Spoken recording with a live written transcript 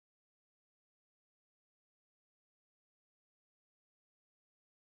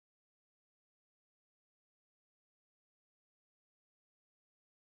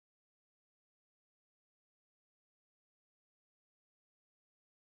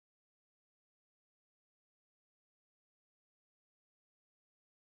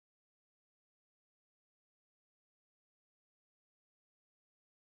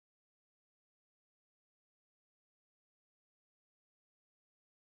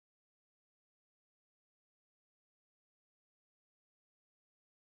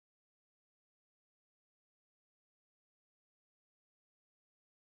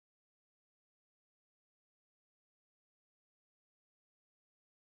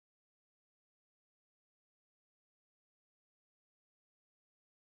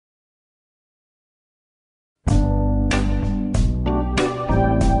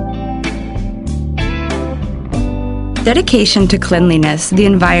Dedication to cleanliness, the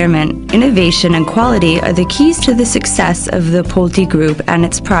environment, innovation, and quality are the keys to the success of the Polti Group and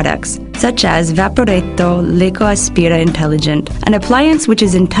its products, such as Vaporetto Lecoaspira Intelligent, an appliance which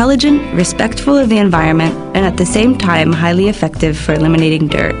is intelligent, respectful of the environment, and at the same time highly effective for eliminating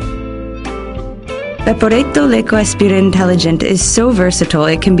dirt. Vaporetto Lecoaspira Intelligent is so versatile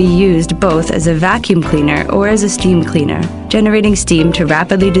it can be used both as a vacuum cleaner or as a steam cleaner, generating steam to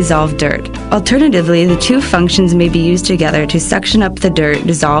rapidly dissolve dirt. Alternatively, the two functions may be used together to suction up the dirt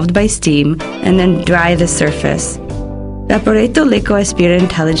dissolved by steam and then dry the surface. Vaporetto Lecoaspira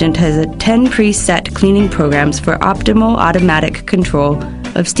Intelligent has 10 preset cleaning programs for optimal automatic control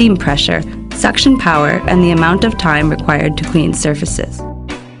of steam pressure, suction power, and the amount of time required to clean surfaces.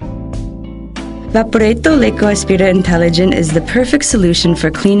 Vaporetto Lecoaspira Intelligent is the perfect solution for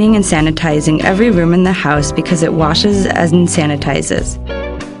cleaning and sanitizing every room in the house because it washes and sanitizes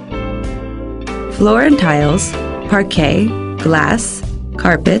floor and tiles, parquet, glass,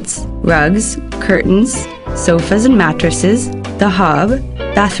 carpets, rugs, curtains, sofas and mattresses, the hob,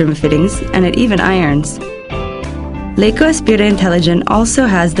 bathroom fittings, and it even irons. Lecoaspira Intelligent also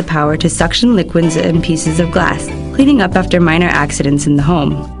has the power to suction liquids and pieces of glass, cleaning up after minor accidents in the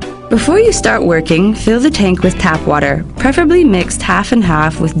home. Before you start working, fill the tank with tap water, preferably mixed half and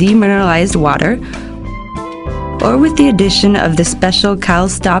half with demineralized water or with the addition of the special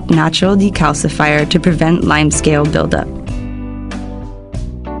CalStop natural decalcifier to prevent limescale buildup.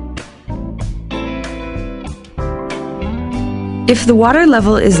 If the water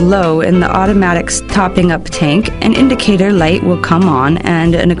level is low in the automatic topping up tank, an indicator light will come on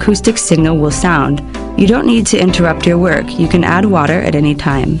and an acoustic signal will sound. You don't need to interrupt your work. You can add water at any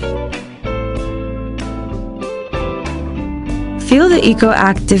time. Fill the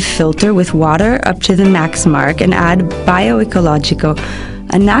EcoActive filter with water up to the max mark and add Bioecologico,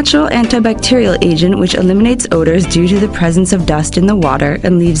 a natural antibacterial agent which eliminates odors due to the presence of dust in the water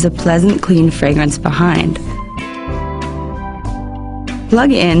and leaves a pleasant, clean fragrance behind.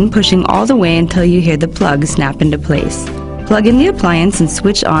 Plug in, pushing all the way until you hear the plug snap into place. Plug in the appliance and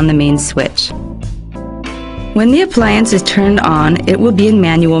switch on the main switch. When the appliance is turned on, it will be in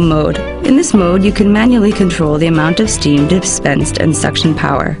manual mode. In this mode, you can manually control the amount of steam dispensed and suction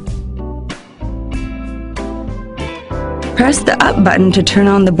power. Press the up button to turn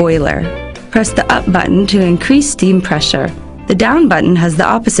on the boiler. Press the up button to increase steam pressure. The down button has the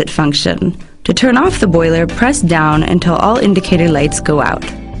opposite function. To turn off the boiler, press down until all indicator lights go out.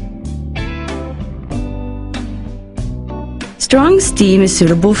 Strong steam is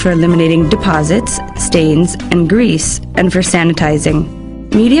suitable for eliminating deposits, stains, and grease, and for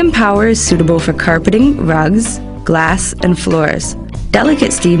sanitizing. Medium power is suitable for carpeting, rugs, glass, and floors.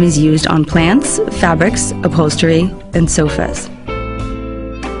 Delicate steam is used on plants, fabrics, upholstery, and sofas.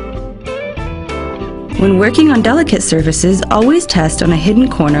 When working on delicate surfaces, always test on a hidden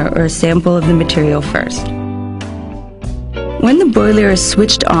corner or a sample of the material first. When the boiler is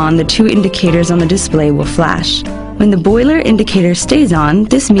switched on, the two indicators on the display will flash. When the boiler indicator stays on,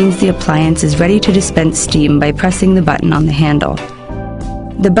 this means the appliance is ready to dispense steam by pressing the button on the handle.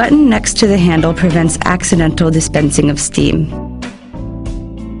 The button next to the handle prevents accidental dispensing of steam.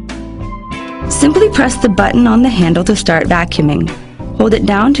 Simply press the button on the handle to start vacuuming. Hold it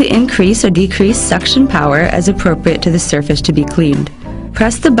down to increase or decrease suction power as appropriate to the surface to be cleaned.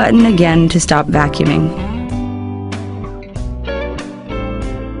 Press the button again to stop vacuuming.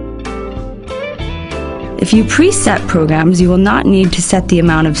 If you preset programs, you will not need to set the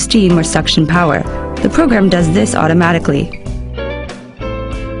amount of steam or suction power. The program does this automatically.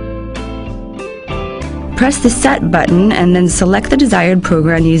 Press the Set button and then select the desired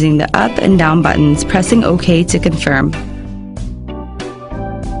program using the up and down buttons, pressing OK to confirm.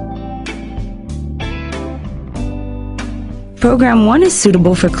 Program 1 is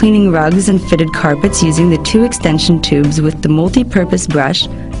suitable for cleaning rugs and fitted carpets using the two extension tubes with the multi-purpose brush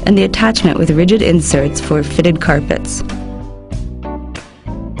and the attachment with rigid inserts for fitted carpets.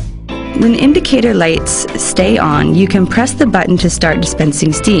 When indicator lights stay on, you can press the button to start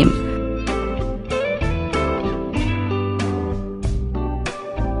dispensing steam.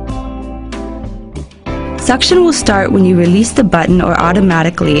 Suction will start when you release the button or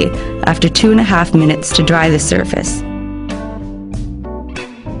automatically after 2.5 minutes to dry the surface.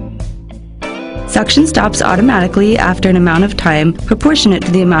 Suction stops automatically after an amount of time proportionate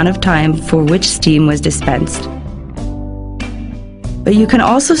to the amount of time for which steam was dispensed. But you can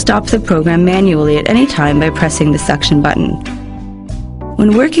also stop the program manually at any time by pressing the suction button.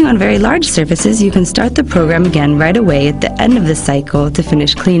 When working on very large surfaces, you can start the program again right away at the end of the cycle to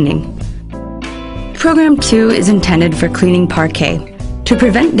finish cleaning. Program 2 is intended for cleaning parquet. To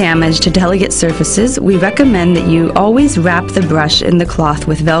prevent damage to delicate surfaces, we recommend that you always wrap the brush in the cloth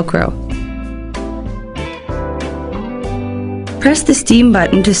with Velcro. Press the steam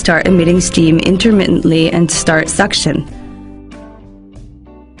button to start emitting steam intermittently and start suction.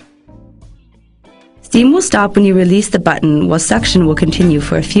 Steam will stop when you release the button, while suction will continue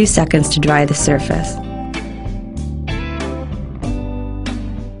for a few seconds to dry the surface.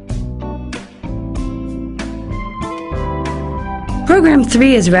 Program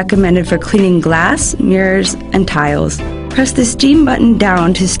 3 is recommended for cleaning glass, mirrors, and tiles. Press the steam button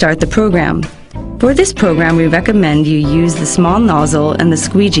down to start the program. For this program, we recommend you use the small nozzle and the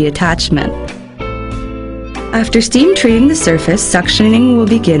squeegee attachment. After steam treating the surface, suctioning will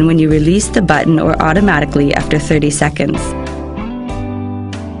begin when you release the button or automatically after 30 seconds.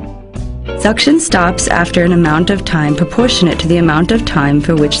 Suction stops after an amount of time proportionate to the amount of time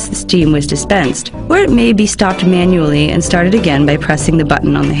for which the steam was dispensed, or it may be stopped manually and started again by pressing the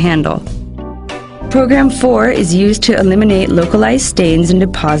button on the handle. Program 4 is used to eliminate localized stains and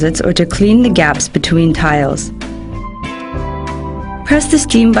deposits or to clean the gaps between tiles. Press the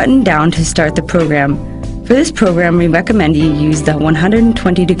steam button down to start the program. For this program, we recommend you use the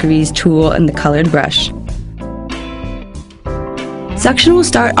 120 degrees tool and the colored brush. Suction will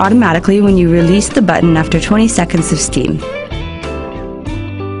start automatically when you release the button after 20 seconds of steam.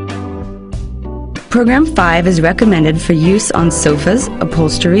 Program 5 is recommended for use on sofas,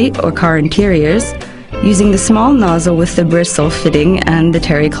 upholstery, or car interiors, using the small nozzle with the bristle fitting and the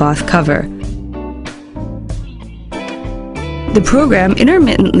terry cloth cover. The program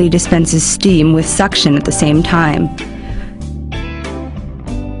intermittently dispenses steam with suction at the same time.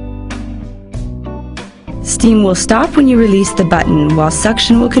 Steam will stop when you release the button, while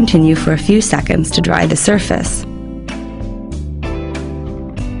suction will continue for a few seconds to dry the surface.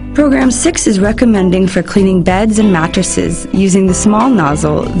 Program 6 is recommending for cleaning beds and mattresses using the small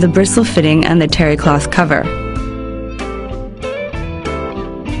nozzle, the bristle fitting, and the terry cloth cover.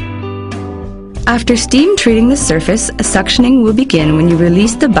 After steam treating the surface, suctioning will begin when you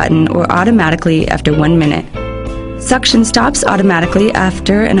release the button or automatically after 1 minute. Suction stops automatically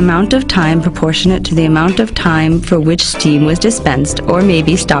after an amount of time proportionate to the amount of time for which steam was dispensed or may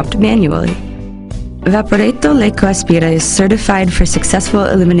be stopped manually. Vaporetto Lecoaspira is certified for successful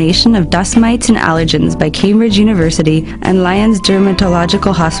elimination of dust mites and allergens by Cambridge University and Lyons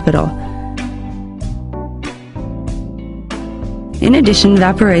Dermatological Hospital. In addition,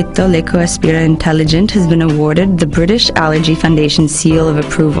 Vaporetto Lecoaspira Intelligent has been awarded the British Allergy Foundation Seal of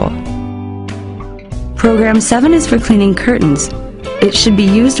Approval. Program 7 is for cleaning curtains. It should be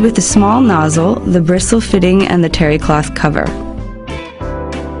used with the small nozzle, the bristle fitting, and the terry cloth cover.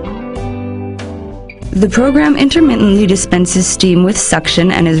 The program intermittently dispenses steam with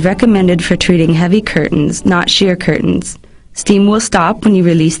suction and is recommended for treating heavy curtains, not sheer curtains. Steam will stop when you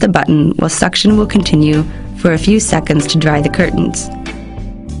release the button, while suction will continue for a few seconds to dry the curtains.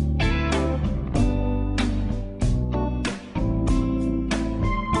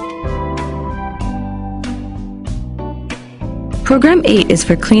 Program 8 is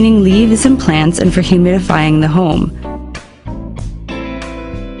for cleaning leaves and plants and for humidifying the home.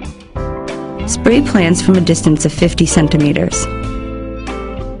 Spray plants from a distance of 50 centimeters.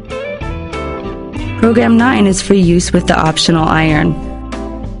 Program 9 is for use with the optional iron.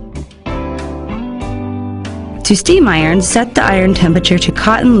 To steam iron, set the iron temperature to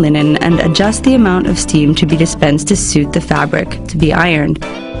cotton linen and adjust the amount of steam to be dispensed to suit the fabric to be ironed,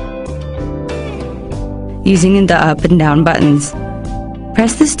 using the up and down buttons.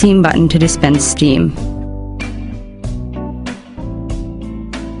 Press the steam button to dispense steam.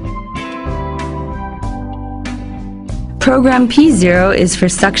 Program P0 is for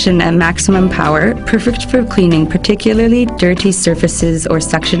suction at maximum power, perfect for cleaning particularly dirty surfaces or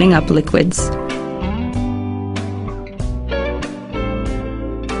suctioning up liquids.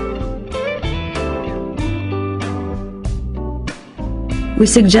 We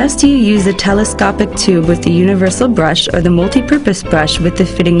suggest you use the telescopic tube with the universal brush or the multi-purpose brush with the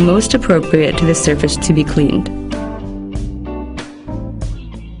fitting most appropriate to the surface to be cleaned.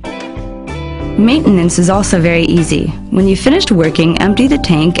 Maintenance is also very easy. When you've finished working, empty the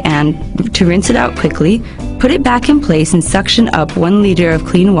tank and, to rinse it out quickly, put it back in place and suction up 1 liter of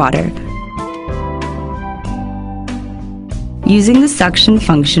clean water, using the suction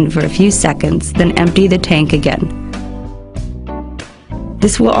function for a few seconds, then empty the tank again.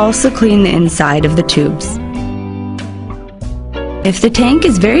 This will also clean the inside of the tubes. If the tank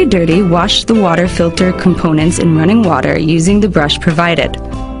is very dirty, wash the water filter components in running water using the brush provided.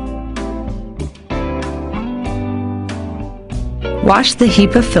 Wash the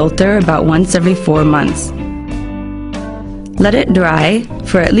HEPA filter about once every 4 months. Let it dry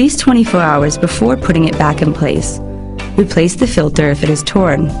for at least 24 hours before putting it back in place. Replace the filter if it is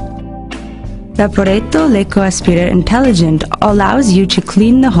torn. Vaporetto Lecoaspira Intelligent allows you to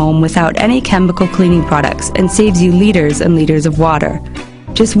clean the home without any chemical cleaning products and saves you liters and liters of water.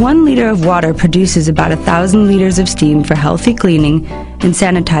 Just 1 liter of water produces about 1,000 liters of steam for healthy cleaning and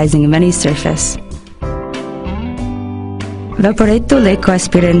sanitizing of any surface. Vaporetto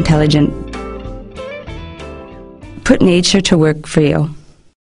Lecoaspira Intelligent. Put nature to work for you.